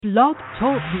Blog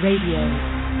Talk Radio.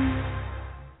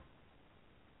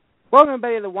 Welcome,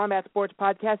 everybody, to the Wombat Sports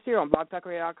Podcast here on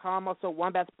blogtalkradio.com, also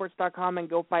wombatsports.com and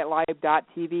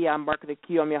gofightlive.tv. I'm Mark the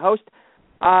Q. I'm your host.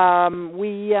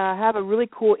 We have a really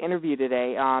cool interview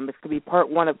today. It's going to be part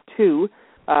one of two.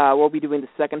 We'll be doing the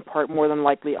second part more than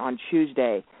likely on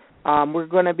Tuesday. We're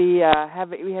going to be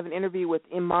we have an interview with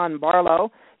Iman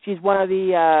Barlow. She's one of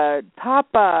the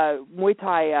top Muay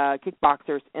Thai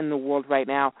kickboxers in the world right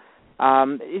now.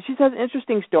 She has an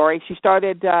interesting story. She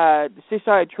started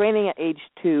training at age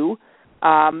 2,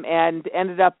 and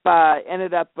ended up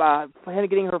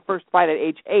getting her first fight at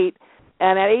age 8.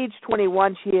 And at age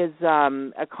 21, she has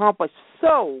accomplished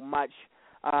so much,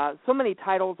 so many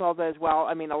titles all that as well.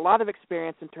 I mean, a lot of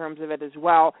experience in terms of it as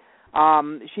well.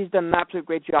 She's done an absolute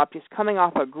great job. She's coming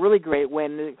off a really great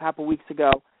win a couple weeks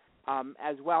ago,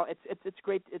 as well. It's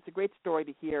great. It's a great story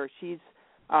to hear. She's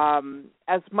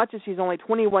as much as she's only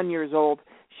 21 years old,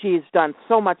 she's done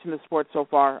so much in the sport so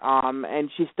far, and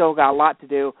she's still got a lot to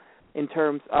do in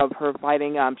terms of her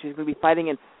fighting. She's going to be fighting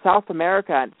in South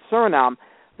America and Suriname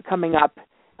coming up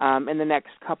in the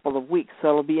next couple of weeks, so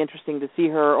it'll be interesting to see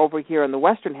her over here in the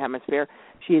Western Hemisphere.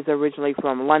 She's originally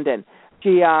from London.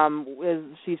 She's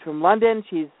from London.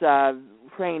 She's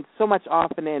trained so much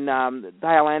often in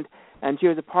Thailand, and she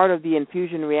was a part of the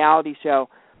Infusion reality show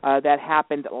that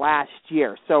happened last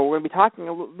year. So we're going to be talking,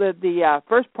 the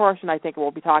first portion, I think,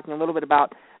 we'll be talking a little bit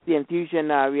about the Infusion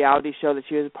reality show that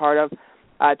she was a part of,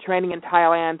 training in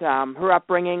Thailand, her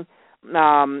upbringing,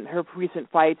 her recent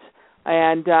fights,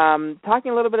 and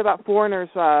talking a little bit about foreigners,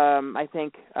 I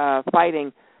think,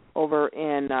 fighting over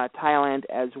in Thailand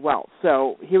as well.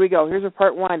 So here we go. Here's our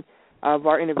part one of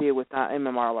our interview with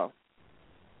Iman Barlow.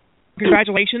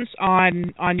 Congratulations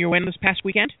on your win this past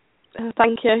weekend.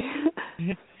 Thank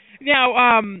you.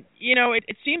 Now,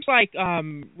 it seems like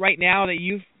right now that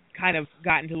you've kind of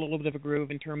gotten to a little bit of a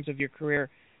groove in terms of your career.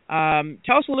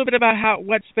 Tell us a little bit about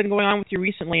what's been going on with you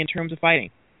recently in terms of fighting.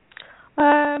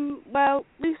 Well,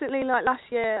 recently, like last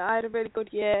year, I had a really good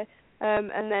year,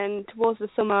 and then towards the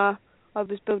summer, I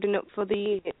was building up for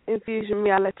the Infusion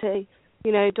reality,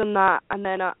 done that, and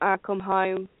then I come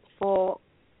home for,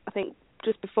 I think,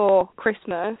 just before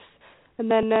Christmas, and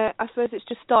then I suppose it's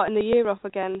just starting the year off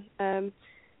again.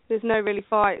 There's no really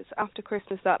fights after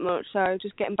Christmas that much, so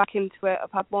just getting back into it.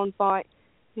 I've had one fight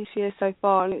this year so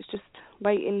far, and it's just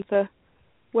waiting for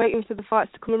the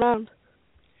fights to come around.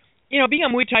 Being a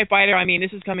Muay Thai fighter, I mean,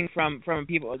 this is coming from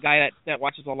a guy that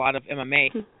watches a lot of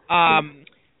MMA.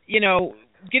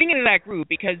 Getting into that group,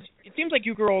 because it seems like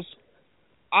you girls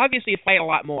obviously fight a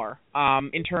lot more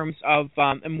in terms of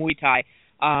Muay Thai.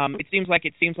 It seems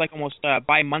like almost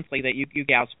bi-monthly that you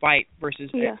gals fight versus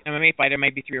an MMA fighter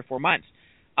might be 3 or 4 months.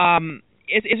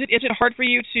 Is it hard for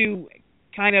you to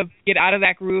kind of get out of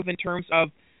that groove in terms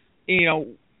of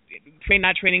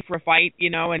not training for a fight,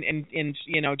 and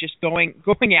just going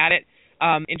at it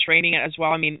and training it as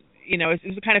well? I mean, is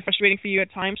it kind of frustrating for you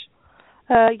at times?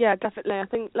 Yeah, definitely. I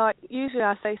think usually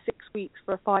I say 6 weeks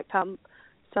for a fight camp,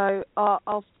 so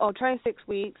I'll train 6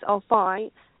 weeks, I'll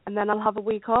fight, and then I'll have a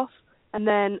week off. And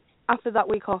then after that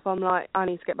week off, I'm like, I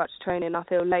need to get back to training. I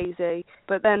feel lazy.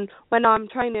 But then when I'm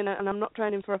training and I'm not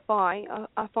training for a fight,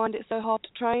 I find it so hard to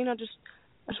train. I just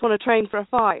want to train for a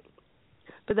fight.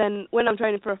 But then when I'm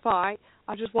training for a fight,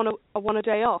 I want a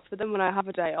day off. But then when I have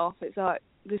a day off, it's like,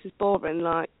 this is boring.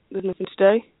 Like, there's nothing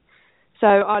to do. So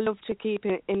I love to keep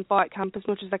it in fight camp as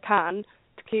much as I can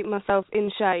to keep myself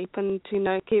in shape and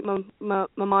to keep my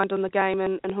mind on the game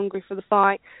and hungry for the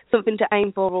fight. Something to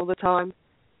aim for all the time.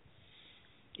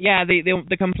 Yeah,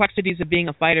 the complexities of being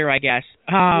a fighter, I guess.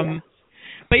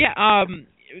 But yeah, I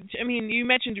mean, you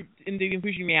mentioned in the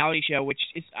Infusion reality show, which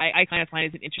is I kind of find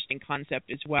is an interesting concept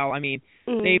as well. I mean,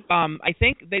 I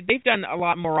think they've done a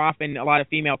lot more often, a lot of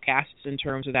female casts in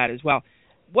terms of that as well.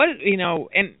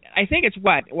 And I think it's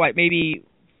what maybe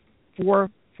 4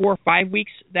 or 5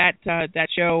 weeks that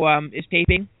show is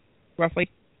taping, roughly.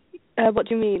 What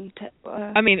do you mean?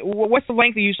 I mean, what's the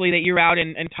length usually that you're out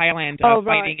in Thailand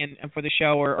fighting and for the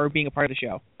show or being a part of the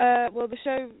show? Well,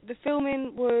 the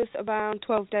filming was around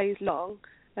 12 days long,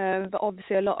 but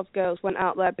obviously a lot of girls went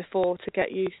out there before to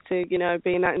get used to,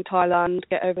 being out in Thailand,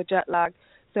 get over jet lag.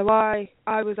 So I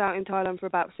was out in Thailand for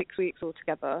about 6 weeks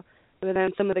altogether, but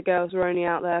then some of the girls were only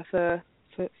out there for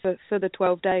the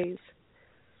 12 days.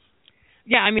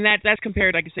 Yeah, I mean that's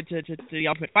compared, like I said, to the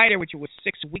Ultimate Fighter, which was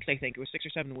 6 weeks. I think it was 6 or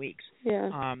 7 weeks.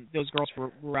 Yeah. Those girls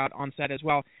were out on set as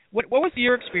well. What was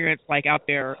your experience like out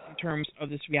there in terms of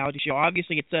this reality show?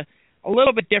 Obviously, it's a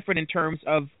little bit different in terms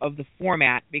of the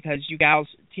format because you gals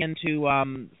tend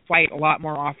to fight a lot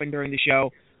more often during the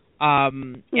show.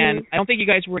 And I don't think you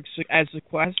guys were as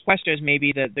sequestered as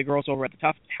maybe the girls over at the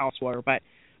Tough House were, but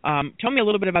tell me a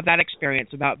little bit about that experience,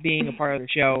 about being a part of the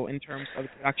show in terms of the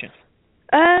production.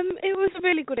 It was a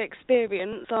really good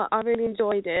experience. I really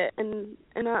enjoyed it, and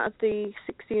out of the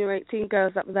 16 or 18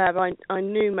 girls that were there, I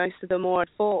knew most of them, or I'd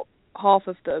fought half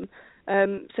of them.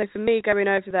 So for me, going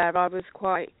over there, I was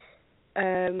quite,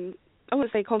 I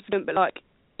wouldn't say confident, but like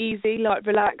easy, like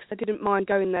relaxed. I didn't mind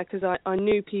going there because I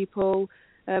knew people.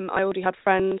 I already had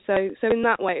friends, so in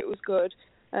that way it was good.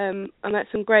 I met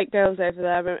some great girls over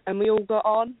there, and we all got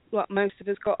on. Like most of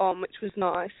us got on, which was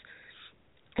nice,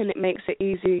 and it makes it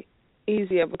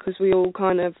easier because we all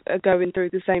kind of are going through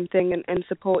the same thing and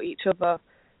support each other.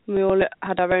 And we all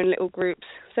had our own little groups,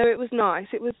 so it was nice.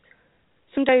 It was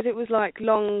some days it was like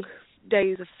long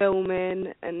days of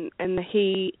filming and the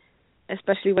heat,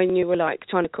 especially when you were like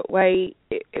trying to cut weight.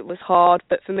 It was hard,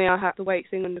 but for me, I had the weight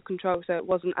thing under control, so it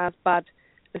wasn't as bad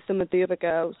as some of the other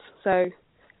girls. So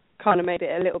kind of made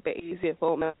it a little bit easier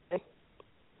for me.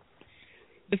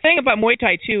 The thing about Muay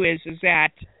Thai too is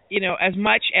that, you know, as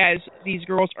much as these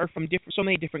girls are from so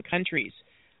many different countries,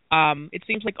 it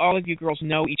seems like all of you girls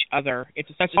know each other. It's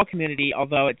such a small community,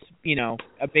 although it's, you know,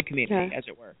 a big community, as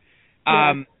it were.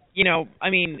 You know,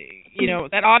 I mean, you know,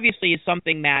 that obviously is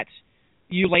something that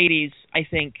you ladies, I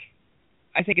think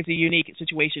it's a unique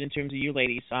situation in terms of you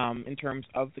ladies, in terms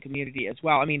of the community as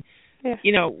well. I mean,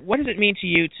 you know, what does it mean to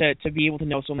you to be able to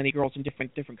know so many girls in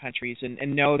different countries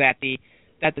and know that the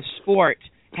sport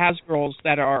has girls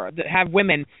that have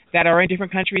women that are in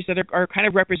different countries that are kind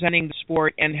of representing the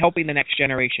sport and helping the next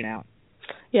generation out?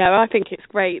 Yeah, I think it's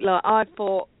great. Like, I've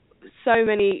fought so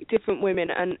many different women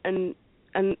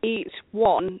and each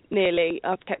one nearly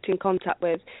I've kept in contact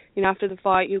with. You know, after the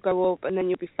fight you go up and then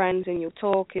you'll be friends and you'll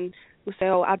talk and we'll say,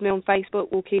 oh, add me on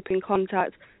Facebook, we'll keep in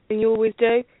contact, and you always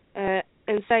do.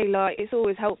 And say, like, it's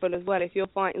always helpful as well if you're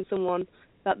fighting someone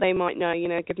that they might know, you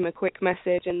know, give them a quick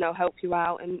message and they'll help you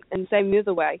out, and same the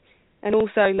other way. And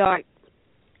also, like,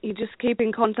 you just keep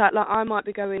in contact. Like, I might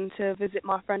be going to visit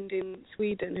my friend in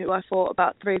Sweden who I fought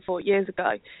about 3 or 4 years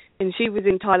ago, and she was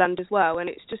in Thailand as well, and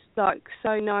it's just, like,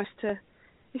 so nice to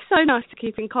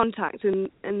keep in contact, and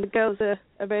the girls are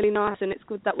really nice, and it's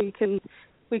good that we can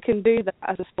do that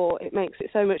as a sport. It makes it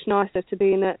so much nicer to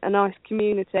be in a nice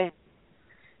community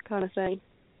kind of thing.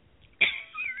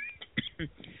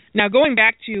 Now, going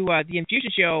back to the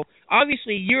Infusion show,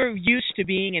 obviously you're used to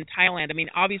being in Thailand. I mean,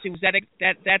 obviously, was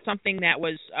that something that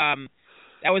was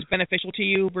beneficial to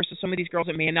you versus some of these girls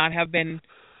that may not have been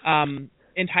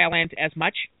in Thailand as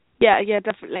much? Yeah,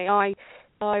 definitely. I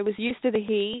was used to the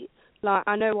heat. Like,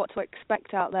 I know what to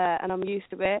expect out there, and I'm used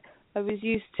to it. I was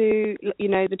used to, you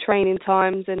know, the training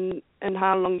times and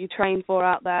how long you train for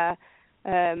out there.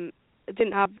 I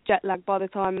didn't have jet lag by the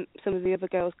time some of the other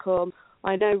girls come.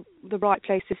 I know the right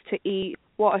places to eat,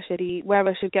 what I should eat, where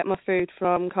I should get my food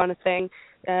from, kind of thing.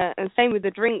 And same with the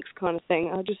drinks kind of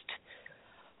thing. I just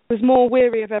was more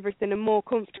weary of everything and more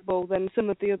comfortable than some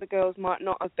of the other girls might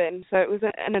not have been. So it was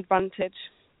an advantage.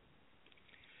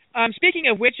 Speaking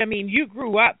of which, I mean, you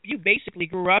basically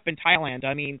grew up in Thailand.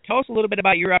 I mean, tell us a little bit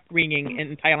about your upbringing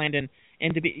in Thailand and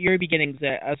your beginnings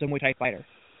as a Muay Thai fighter.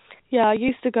 Yeah, I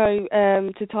used to go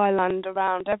to Thailand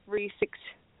around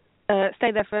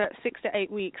stay there for 6 to 8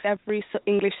 weeks every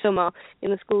English summer in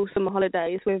the school summer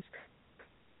holidays with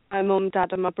my mum,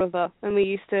 dad and my brother. And we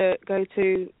used to go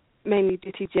to mainly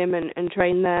Ditty Gym and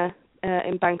train there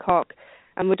in Bangkok.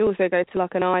 And we'd also go to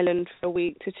like an island for a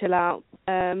week to chill out.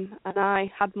 And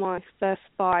I had my first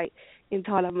fight in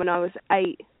Thailand when I was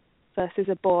 8 versus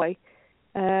a boy.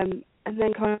 And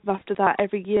then kind of after that,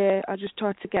 every year I just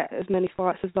tried to get as many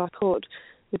fights as I could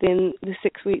within the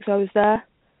 6 weeks I was there,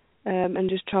 and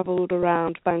just travelled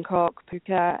around Bangkok,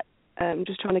 Phuket,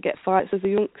 just trying to get fights as a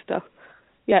youngster.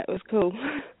 Yeah, it was cool.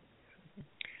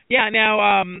 Yeah,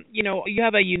 now, you know, you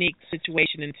have a unique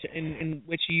situation in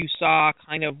which you saw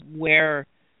kind of where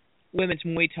women's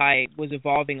Muay Thai was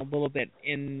evolving a little bit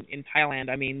in Thailand.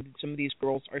 I mean, some of these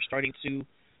girls are starting to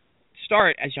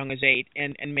start as young as 8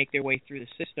 and make their way through the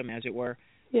system, as it were.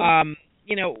 Yeah.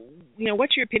 You know,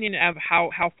 what's your opinion of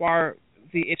how far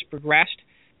it's progressed?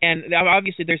 And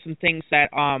obviously, there's some things that,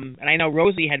 and I know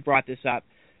Rosie had brought this up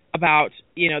about,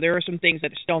 you know, there are some things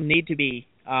that still need to be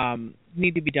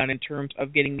done in terms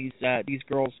of getting these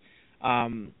girls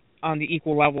on the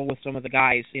equal level with some of the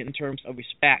guys in terms of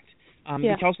respect. Can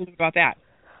you tell us a little bit about that?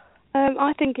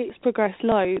 I think it's progressed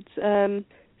loads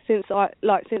since I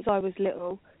was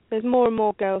little. There's more and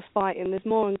more girls fighting. There's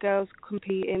more and girls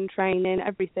competing, training,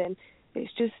 everything.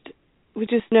 It's just we're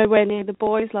just nowhere near the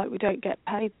boys. Like, we don't get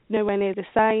paid nowhere near the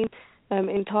same.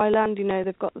 In Thailand, you know,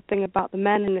 they've got the thing about the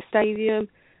men in the stadium.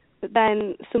 but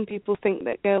then some people think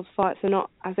that girls' fights are not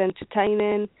as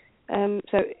entertaining.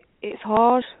 So it's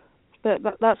hard, but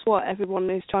that's what everyone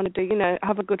is trying to do. You know,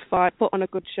 have a good fight, put on a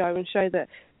good show, and show that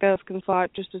girls can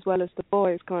fight just as well as the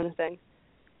boys, kind of thing.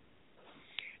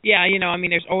 Yeah, you know, I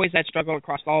mean, there's always that struggle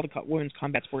across all the women's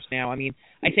combat sports now. I mean,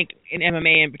 I think in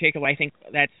MMA in particular, I think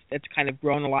that's kind of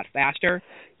grown a lot faster,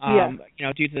 you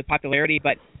know, due to the popularity.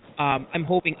 But I'm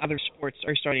hoping other sports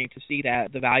are starting to see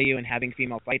that the value in having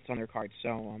female fights on their cards.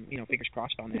 So, you know, fingers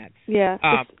crossed on that. Yeah.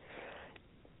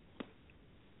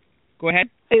 Go ahead.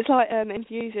 It's like in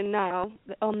Fusion now,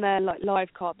 on their like live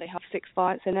card, they have 6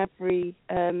 fights, and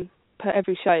per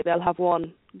every show they'll have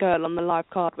one girl on the live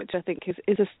card, which I think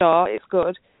is a start. It's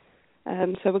good.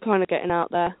 So we're kind of getting out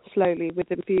there slowly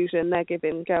with Infusion. They're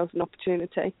giving girls an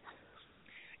opportunity.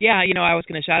 Yeah, you know, I was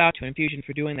going to shout out to Infusion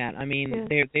for doing that. I mean,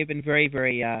 they've been very,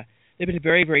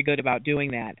 very good about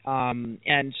doing that.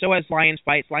 And so has Lions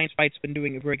Fights. Lions Fights been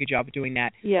doing a very good job of doing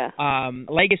that. Yeah.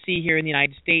 Legacy here in the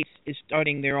United States is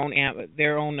starting their own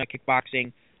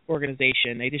kickboxing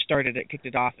organization. They just kicked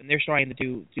it off, and they're starting to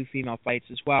do female fights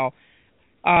as well.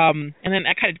 And then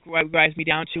that kind of drives me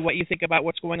down to what you think about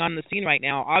what's going on in the scene right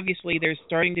now. Obviously, there's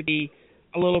starting to be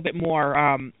a little bit more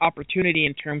opportunity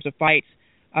in terms of fights.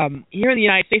 Here in the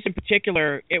United States, in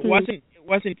particular, it wasn't.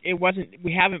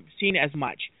 We haven't seen as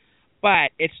much, but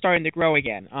it's starting to grow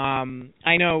again.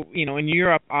 I know, you know, in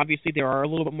Europe, obviously there are a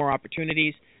little bit more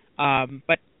opportunities.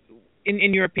 But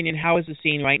in your opinion, how is the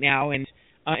scene right now, and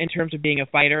in terms of being a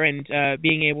fighter and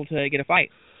being able to get a fight?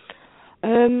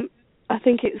 I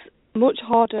think it's much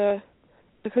harder,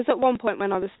 because at one point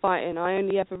when I was fighting, I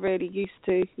only ever really used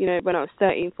to, you know, when I was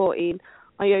 13, 14,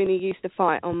 I only used to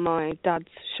fight on my dad's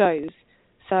shows.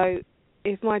 So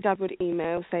if my dad would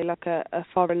email, say, like a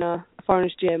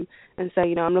foreigner's gym, and say,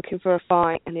 you know, I'm looking for a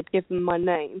fight, and he'd give them my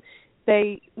name,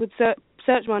 they would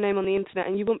search my name on the internet,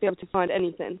 and you wouldn't be able to find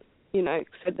anything, you know,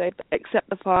 so they'd accept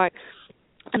the fight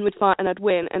and would fight and I'd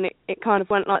win, and it kind of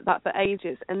went like that for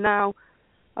ages. And now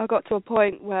I got to a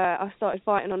point where I started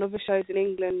fighting on other shows in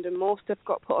England, and more stuff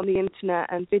got put on the internet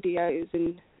and videos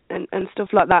and stuff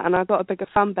like that, and I got a bigger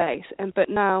fan base. But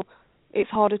now it's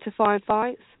harder to find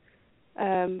fights,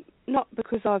 not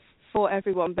because I've fought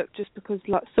everyone, but just because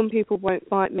like some people won't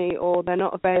fight me, or they're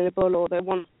not available, or they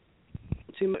want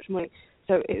too much money.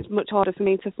 So it's much harder for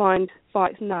me to find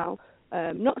fights now.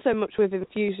 Not so much with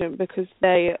Infusion, because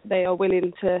they are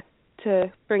willing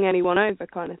to bring anyone over,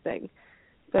 kind of thing.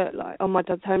 But like on my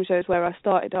dad's home shows where I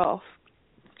started off,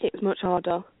 it was much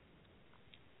harder.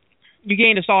 You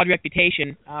gained a solid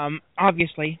reputation,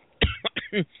 obviously,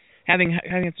 having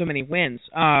so many wins.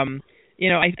 You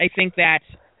know, I think that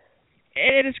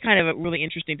it is kind of a really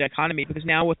interesting dichotomy, because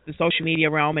now with the social media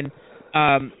realm and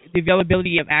the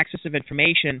availability of access of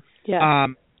information,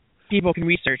 people can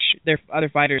research their other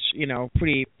fighters, you know,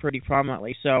 pretty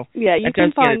prominently. So yeah, you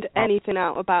can find anything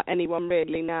out about anyone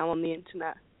really now on the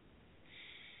internet.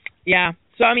 Yeah.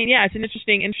 So I mean, yeah, it's an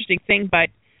interesting thing, but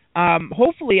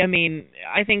hopefully, I mean,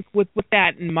 I think with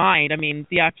that in mind, I mean,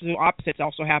 the opposite's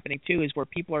also happening too, is where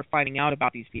people are finding out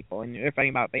about these people, and they're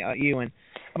finding out you and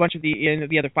a bunch of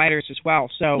the other fighters as well.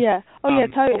 So yeah, yeah,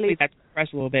 totally. Hopefully that's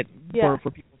pressed a little bit for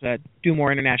people to do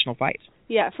more international fights.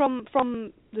 Yeah, from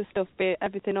the stuff,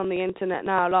 everything on the internet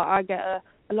now, like I get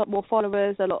a lot more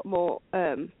followers, a lot more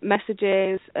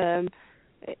messages.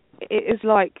 It is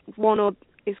like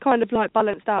it's kind of like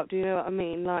balanced out. Do you know what I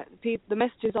mean? Like the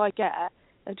messages I get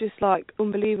are just like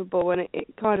unbelievable, and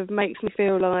it kind of makes me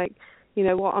feel like, you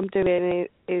know, what I'm doing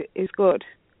is good.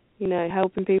 You know,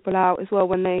 helping people out as well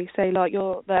when they say like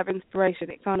you're their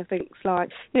inspiration. It kind of thinks like,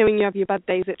 you know, when you have your bad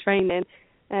days at training,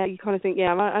 you kind of think,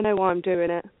 yeah, I know why I'm doing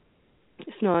it.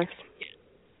 It's nice.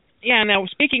 Yeah. Now,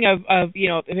 speaking of you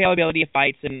know, availability of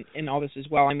fights and all this as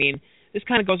well, I mean, this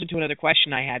kind of goes into another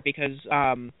question I had, because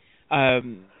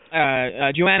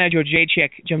Joanna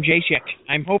Jędrzejczyk,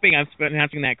 I'm hoping I'm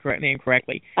pronouncing that name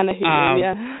correctly. I know who you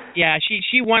mean, yeah,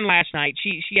 she won last night.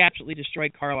 She absolutely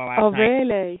destroyed Carla last night. Oh,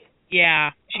 really?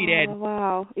 Yeah, she did. Oh,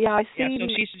 wow. Yeah, I see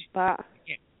that.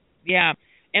 Yeah,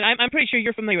 and I'm pretty sure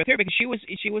you're familiar with her, because she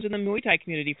was in the Muay Thai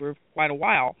community for quite a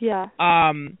while. Yeah.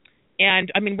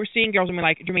 And I mean, we're seeing girls. I mean,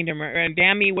 like Jermaine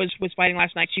Dami was fighting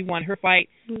last night. She won her fight.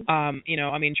 Mm-hmm. You know,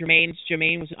 I mean,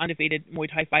 Jermaine was an undefeated Muay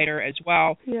Thai fighter as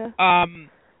well. Yeah.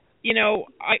 You know,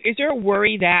 is there a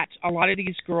worry that a lot of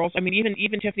these girls? I mean,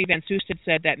 even Tiffany Van Soest had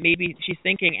said that maybe she's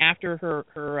thinking after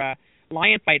her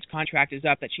Lion Fights contract is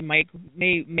up that she may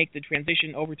make the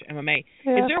transition over to MMA.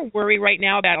 Yeah. Is there a worry right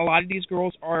now that a lot of these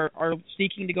girls are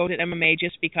seeking to go to MMA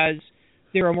just because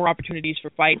there are more opportunities for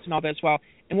fights and all that as well.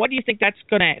 And what do you think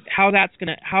how's that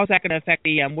gonna affect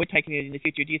the Muay Thai community in the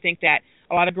future? Do you think that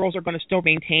a lot of girls are going to still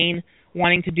maintain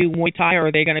wanting to do Muay Thai, or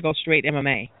are they going to go straight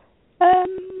MMA?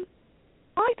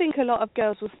 I think a lot of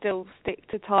girls will still stick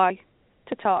to Thai.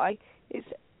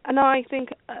 And I think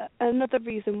another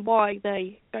reason why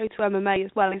they go to MMA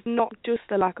as well is not just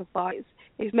the lack of fights,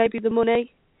 it's maybe the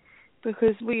money,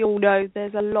 because we all know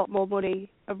there's a lot more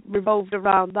money revolved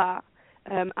around that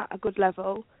at a good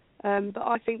level. But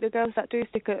I think the girls that do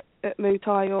stick at Muay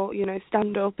Thai or,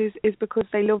 stand up is because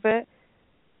they love it.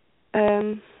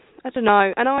 I don't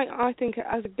know. And I think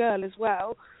as a girl as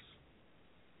well,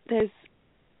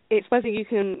 it's whether you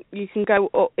can go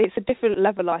up. It's a different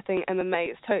level, I think. MMA,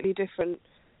 it's totally different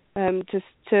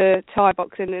to Thai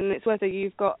boxing, and it's whether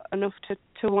you've got enough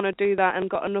to want to do that and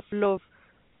got enough love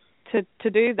to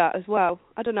do that as well.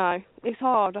 I don't know. It's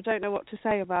hard. I don't know what to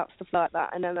say about stuff like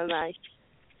that in MMA.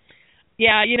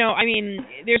 Yeah,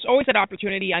 there's always that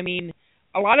opportunity.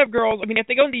 A lot of girls, if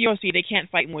they go into the UFC, they can't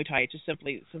fight Muay Thai. It's just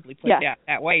simply put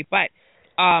that way. But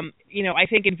I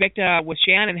think Invicta with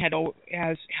Shannon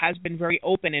has been very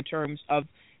open in terms of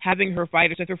having her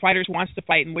fighters. If her fighters wants to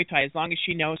fight in Muay Thai, as long as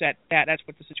she knows that's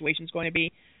what the situation's going to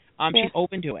be, she's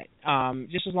open to it.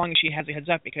 Just as long as she has a heads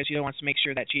up, because she wants to make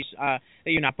sure that that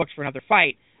you're not booked for another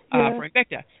fight for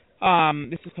Invicta.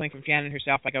 This is coming from Shannon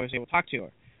herself, like I was able to talk to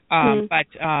her. But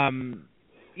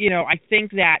I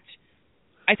think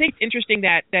it's interesting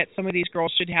that some of these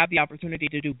girls should have the opportunity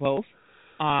to do both.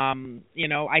 I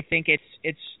think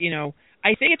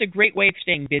it's a great way of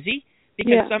staying busy,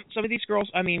 because some of these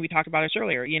girls, we talked about this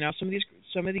earlier,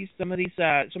 some of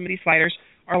these fighters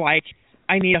are like,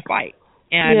 I need a fight.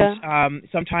 And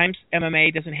sometimes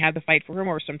MMA doesn't have the fight for them,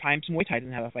 or sometimes Muay Thai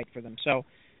doesn't have a fight for them. So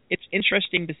it's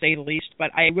interesting to say the least,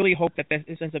 but I really hope that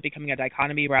this ends up becoming a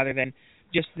dichotomy rather than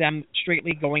just them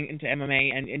straightly going into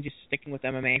MMA and just sticking with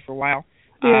MMA for a while.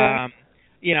 Yeah.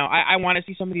 I want to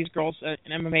see some of these girls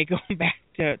in MMA going back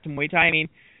to Muay Thai.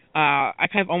 I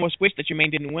kind of almost wish that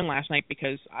Jermaine didn't win last night,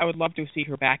 because I would love to see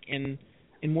her back in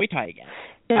Muay Thai again.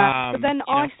 Yeah, but then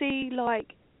I see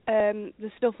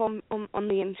the stuff on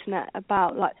the internet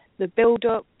about the build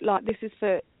up, this is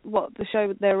for what the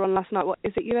show they were on last night. What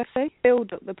is it, UFC?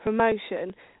 Build up, the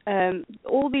promotion,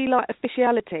 all the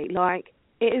officiality.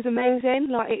 It is amazing.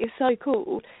 It is so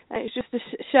cool, and it's just a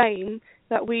shame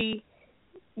that we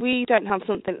don't have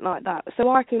something like that. So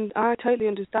I totally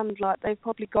understand. They've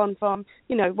probably gone from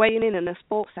weighing in a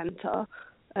sports centre,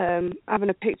 having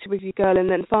a picture with your girl and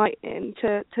then fighting,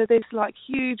 to this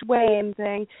huge weigh-in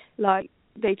thing.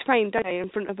 They trained, don't they, in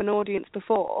front of an audience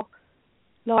before.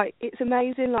 It's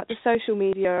amazing. The social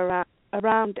media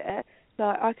around it.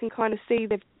 I can kind of see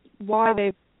why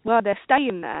they're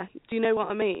staying there. Do you know what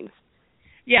I mean?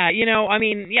 Yeah,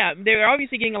 they're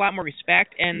obviously getting a lot more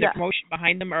respect, and the promotion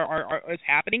behind them is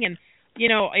happening. And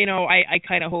I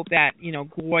kind of hope that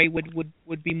Glory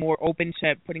would be more open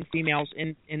to putting females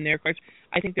in their cards.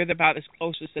 I think they're about as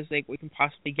closest as we can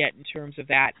possibly get in terms of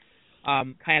that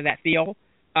kind of that feel.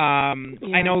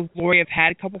 I know Glory have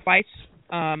had a couple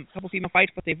female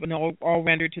fights, but they've been all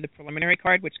rendered to the preliminary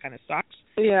card, which kind of sucks.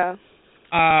 Yeah.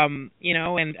 And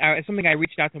it's something I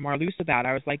reached out to Marlouse about.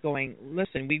 I was going,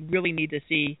 listen, we really need to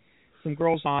see some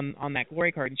girls on that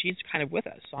Glory card, and she's kind of with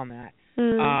us on that.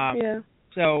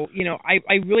 So,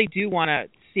 I really do want to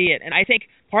see it, and I think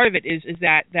part of it is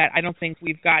that I don't think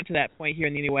we've gotten to that point here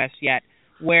in the U.S. yet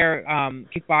where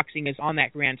kickboxing is on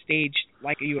that grand stage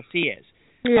like a UFC is.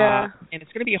 Yeah. And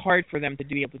it's going to be hard for them to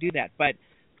be able to do that, but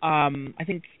I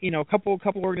think a couple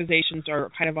organizations are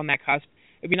kind of on that cusp.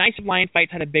 It'd be nice if Lion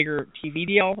Fights had a bigger TV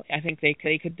deal. I think they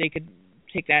could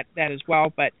take that as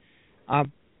well, but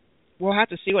we'll have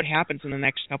to see what happens in the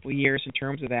next couple of years in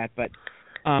terms of that. But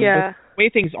the way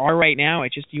things are right now,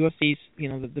 it's just UFC's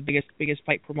the biggest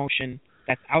fight promotion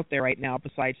that's out there right now.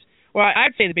 Besides,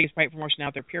 I'd say the biggest fight promotion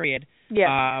out there. Period. Yeah.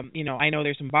 I know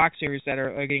there's some boxers that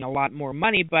are getting a lot more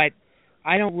money, but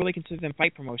I don't really consider them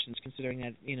fight promotions, considering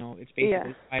that it's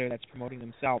basically a fighter that's promoting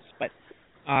themselves. But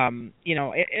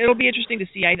it'll be interesting to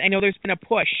see. I know there's been a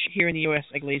push here in the U.S.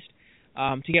 at least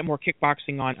to get more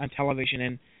kickboxing on television,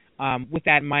 and with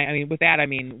that,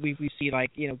 we see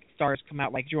stars come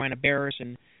out like Joanna Bears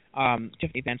and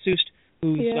Tiffany Van Soest,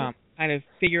 who's kind of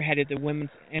figureheaded the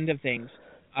women's end of things.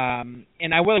 And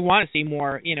I really want to see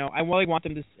more. I really want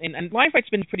them to. And Lion Fight's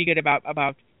been pretty good about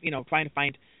trying to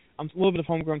find a little bit of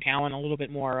homegrown talent, a little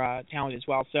bit more talent as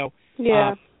well. So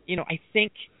I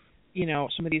think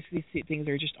some of these things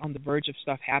are just on the verge of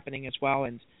stuff happening as well.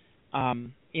 And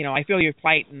I feel your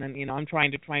plight, and then I'm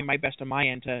trying my best on my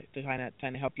end to kind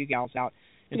of help you gals out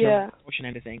in terms of the promotion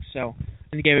end of things. So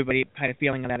and to get everybody kind of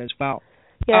feeling of that as well.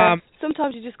 Yeah,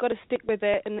 sometimes you just got to stick with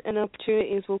it, and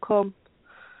opportunities will come.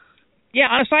 Yeah.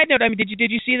 On a side note, I mean,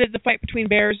 did you see the fight between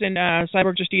Bears and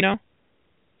Cyborg Justino?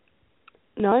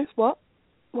 No, what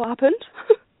happened?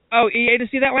 Oh, you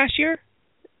didn't see that last year?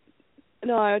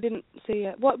 No, I didn't see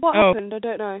it. What happened? I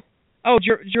don't know. Oh,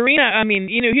 Jorina. I mean,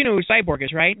 you know who Cyborg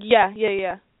is, right? Yeah.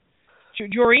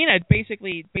 Jorina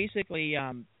basically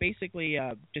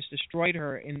just destroyed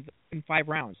her in 5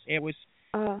 rounds. It was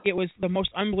the most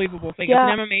unbelievable thing.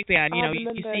 Yeah, As an MMA fan, you know,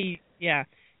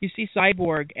 you see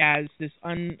Cyborg as this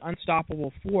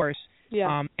unstoppable force.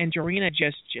 Yeah. And Jorina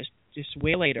just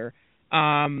waylaid her.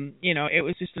 You know, it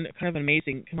was just kind of an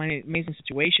amazing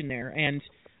situation there, and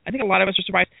I think a lot of us are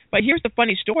surprised. But here's the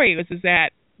funny story: is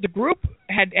that the group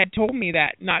had told me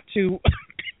that not to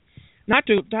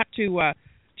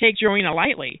take Jorina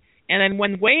lightly, and then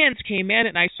when weigh-ins came in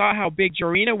and I saw how big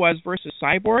Jorina was versus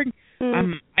Cyborg, I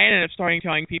ended up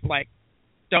telling people like,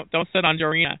 don't sit on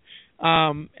Jorina,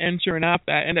 and sure enough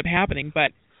that ended up happening.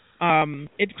 But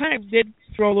it kind of did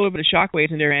throw a little bit of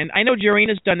shockwaves in there, and I know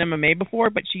Jorina's done MMA before,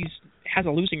 but she has a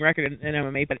losing record in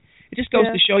MMA. But it just goes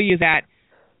to show you that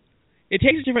it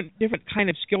takes a different kind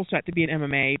of skill set to be an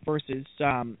MMA versus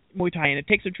Muay Thai, and it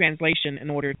takes a translation in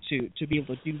order to be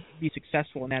able to be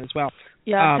successful in that as well.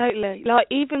 Yeah, totally. Like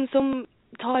even some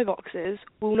Thai boxers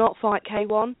will not fight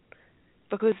K1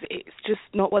 because it's just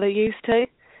not what they're used to.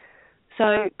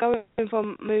 So going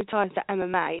from Muay Thai to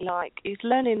MMA, like it's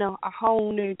learning a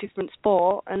whole new different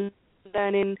sport and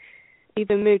learning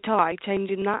even Muay Thai,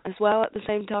 changing that as well at the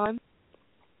same time.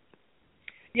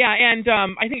 Yeah, and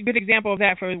I think a good example of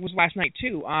that was last night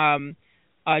too.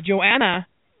 Joanna,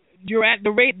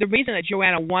 the reason that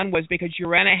Joanna won was because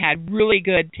Joanna had really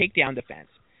good takedown defense.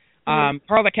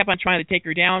 Carla kept on trying to take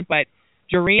her down, but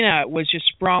Jorina was just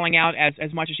sprawling out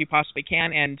as much as she possibly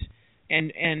can,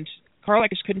 and Carla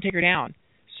just couldn't take her down.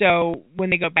 So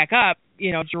when they go back up,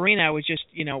 you know, Jorina was just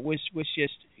in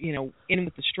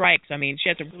with the strikes. I mean, she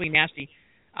had some really nasty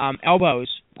elbows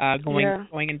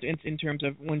going in terms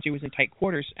of when she was in tight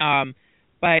quarters.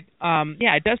 But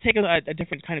it does take a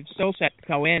different kind of skill set to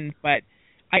go in. But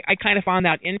I kind of found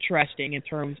that interesting in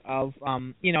terms of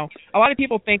a lot of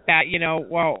people think that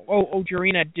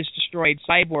Jorina just destroyed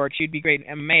Cyborg, she'd be great in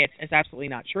MMA. It's absolutely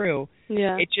not true.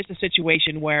 Yeah. It's just a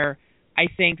situation where I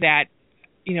think that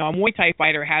a Muay Thai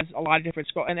fighter has a lot of different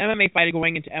skills. An MMA fighter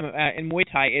going into in Muay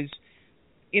Thai is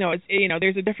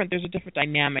there's a different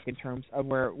dynamic in terms of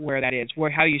where that is,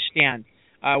 how you stand,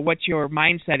 what your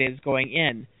mindset is going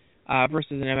in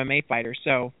versus an MMA fighter.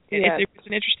 So it's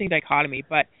an interesting dichotomy,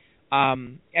 but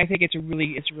I think it's a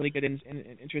really good and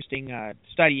interesting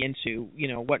study into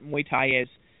what Muay Thai is,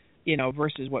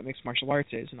 versus what mixed martial arts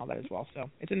is and all that as well. So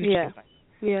it's an interesting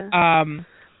thing. Yeah.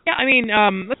 Yeah, I mean,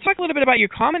 let's talk a little bit about your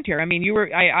commentary. I mean,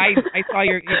 I saw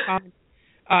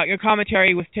your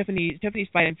commentary with Tiffany's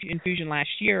fight in Fusion last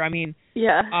year. I mean, first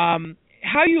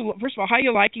of all, how are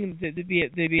you liking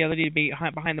the ability to be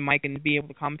behind the mic and to be able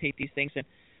to commentate these things?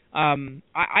 And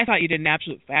I thought you did an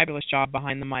absolute fabulous job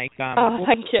behind the mic.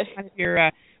 Thank you.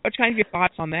 What's kind of your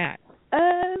thoughts on that?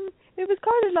 It was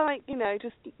kind of like,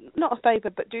 just not a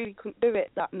favour, but Judy couldn't do it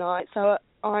that night, so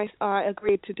I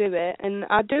agreed to do it, and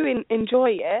I do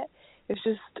enjoy it. It's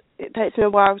just, it takes me a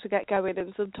while to get going,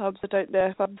 and sometimes I don't know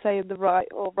if I'm saying the right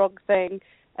or wrong thing.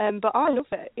 But I love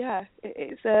it. Yeah,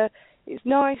 it's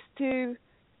nice to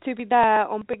be there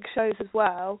on big shows as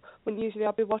well. When usually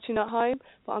I'll be watching at home,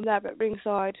 but I'm there at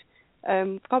ringside,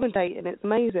 commentating. It's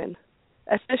amazing,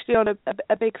 especially on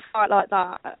a big fight like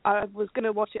that. I was going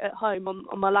to watch it at home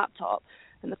on my laptop,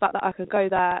 and the fact that I could go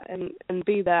there and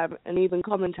be there and even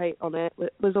commentate on it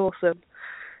was awesome.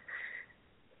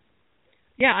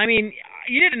 Yeah, I mean,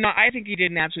 I think you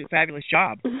did an absolutely fabulous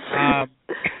job. And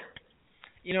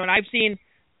I've seen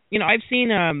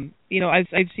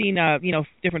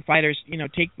different fighters,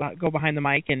 go behind the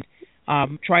mic and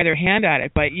try their hand at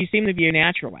it, but you seem to be a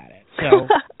natural at it. So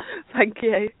thank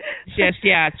you.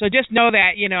 So just know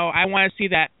that I want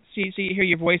to hear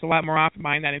your voice a lot more often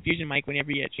behind that infusion mic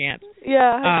whenever you get a chance. Yeah,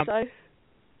 I hope so.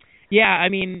 Yeah, I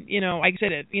mean, like I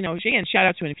said, again, shout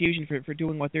out to Infusion for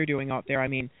doing what they're doing out there. I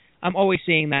mean, I'm always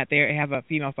seeing that they have a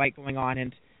female fight going on,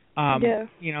 and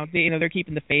they're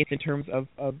keeping the faith in terms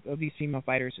of these female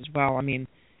fighters as well. I mean,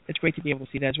 it's great to be able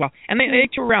to see that as well. And they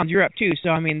tour around Europe too, so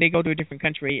I mean, they go to a different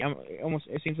country.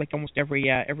 It seems like almost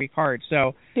every card.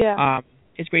 So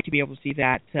it's great to be able to see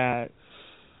that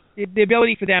the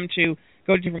ability for them to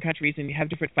go to different countries and have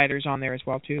different fighters on there as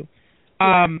well too.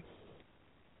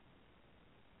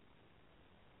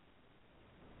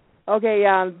 Okay,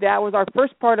 that was our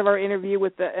first part of our interview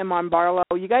with Iman Barlow.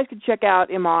 You guys can check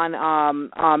out Iman,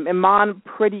 Iman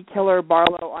Pretty Killer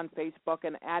Barlow on Facebook,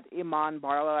 and at Iman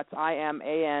Barlow. That's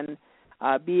IMAN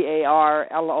BARLOW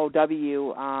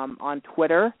on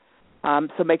Twitter.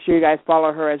 So make sure you guys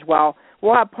follow her as well.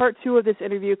 We'll have part 2 of this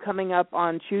interview coming up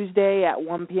on Tuesday at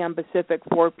 1 p.m. Pacific,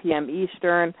 4 p.m.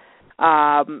 Eastern.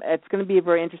 It's going to be a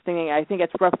very interesting thing. I think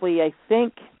it's roughly,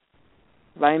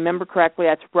 if I remember correctly,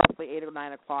 that's roughly 8 or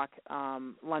 9 o'clock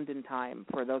London time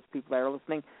for those people that are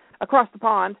listening across the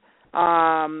pond.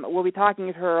 We'll be talking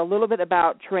to her a little bit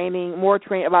about training,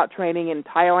 about training in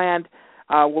Thailand.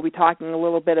 We'll be talking a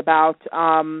little bit about,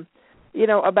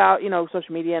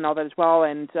 social media and all that as well.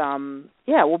 And,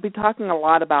 we'll be talking a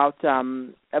lot about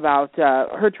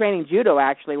her training judo,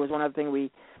 actually, was one of the things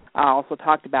we also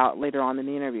talked about later on in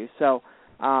the interview. So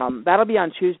that'll be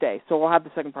on Tuesday. So we'll have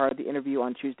the second part of the interview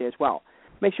on Tuesday as well.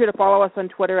 Make sure to follow us on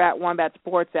Twitter at Wombat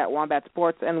Sports, and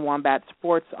Wombat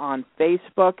Sports on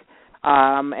Facebook.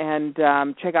 And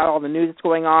check out all the news that's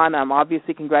going on.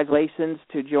 Obviously, congratulations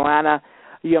to Joanna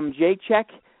Jędrzejczyk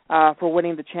for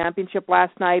winning the championship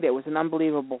last night. It was an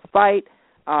unbelievable fight.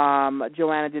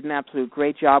 Joanna did an absolute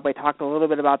great job. I talked a little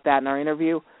bit about that in our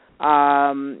interview.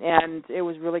 And it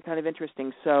was really kind of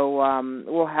interesting. So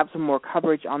we'll have some more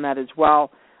coverage on that as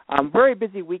well. Very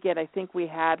busy weekend. I think we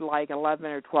had like 11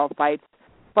 or 12 fights.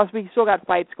 Plus, we still got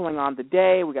fights going on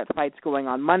today. We got fights going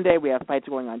on Monday. We have fights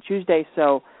going on Tuesday.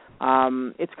 So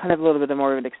it's kind of a little bit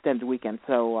more of an extended weekend.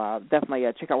 So definitely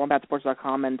check out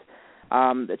wombatsports.com and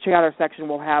check out our section.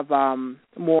 We'll have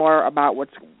more about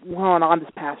what's going on this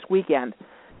past weekend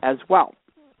as well.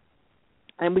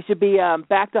 And we should be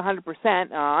back to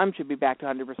 100%. I should be back to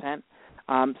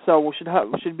 100%. So we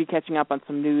should be catching up on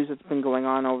some news that's been going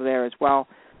on over there as well.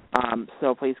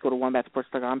 So please go to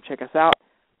wombatsports.com, check us out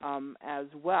as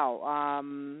well.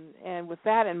 And with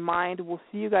that in mind, we'll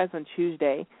see you guys on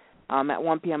Tuesday at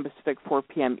 1 p.m. Pacific, 4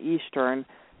 p.m. Eastern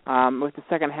with the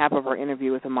second half of our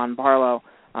interview with Iman Barlow.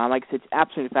 Like I said, it's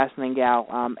absolutely fascinating gal.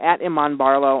 At Iman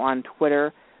Barlow on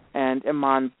Twitter and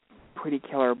Iman Pretty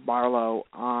Killer Barlow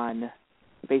on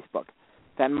Facebook.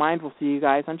 With that in mind, we'll see you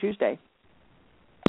guys on Tuesday.